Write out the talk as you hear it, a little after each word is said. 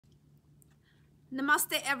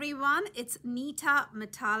Namaste everyone, it's Neeta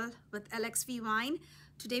Mittal with LXV Wine.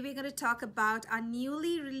 Today we're going to talk about our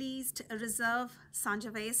newly released Reserve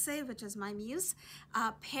Sangiovese, which is my muse,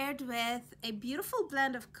 paired with a beautiful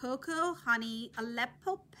blend of cocoa, honey,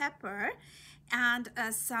 Aleppo pepper, and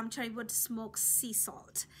some cherry wood smoked sea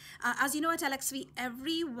salt. As you know, at LXV,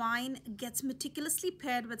 every wine gets meticulously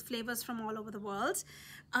paired with flavors from all over the world.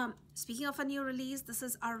 Speaking of a new release, this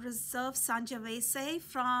is our Reserve Sangiovese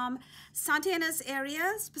from Santa Ynez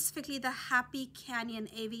area, specifically the Happy Canyon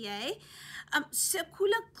AVA. So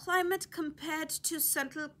cooler climate compared to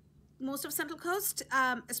most of Central Coast,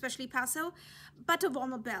 especially Paso, but a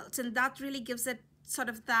warmer belt, and that really gives it sort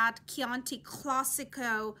of that Chianti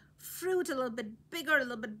Classico fruit, a little bit bigger, a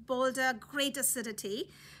little bit bolder, great acidity,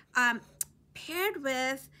 paired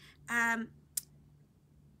with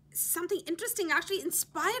something interesting, actually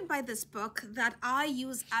inspired by this book that I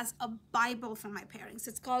use as a Bible for my pairings.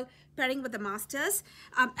 It's called Pairing with the Masters,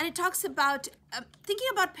 and it talks about thinking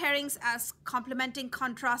about pairings as complementing,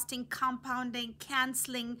 contrasting, compounding,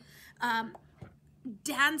 canceling,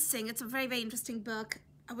 dancing. It's a very, very interesting book.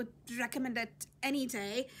 I would recommend it any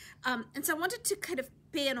day. And so I wanted to kind of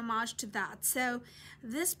pay an homage to that. So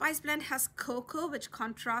this spice blend has cocoa, which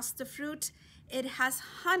contrasts the fruit. It has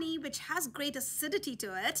honey, which has great acidity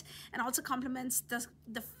to it and also complements the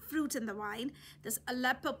fruit in the wine. There's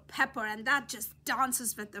Aleppo pepper, and that just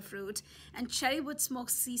dances with the fruit. And cherry wood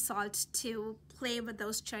smoked sea salt to play with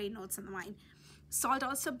those cherry notes in the wine. Salt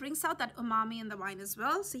also brings out that umami in the wine as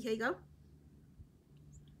well. So here you go.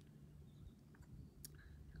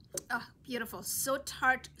 Oh, beautiful. So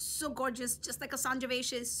tart, so gorgeous, just like a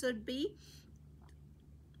Sangiovese should be.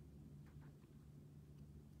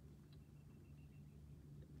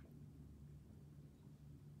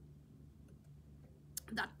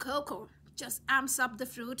 That cocoa just amps up the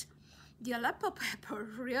fruit. The Aleppo pepper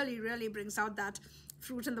really brings out that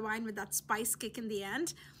fruit in the wine with that spice kick in the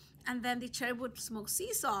end. And then the cherry wood smoked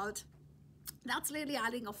sea salt, that's really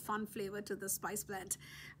adding a fun flavor to the spice blend.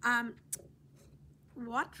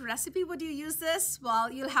 What recipe would you use this? Well,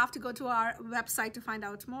 you'll have to go to our website to find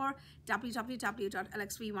out more,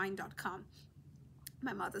 www.lxvwine.com.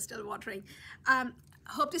 My mouth is still watering.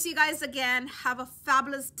 Hope to see you guys again. Have a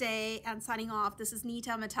fabulous day, and signing off, this is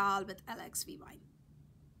Neeta Mittal with LXV Wine.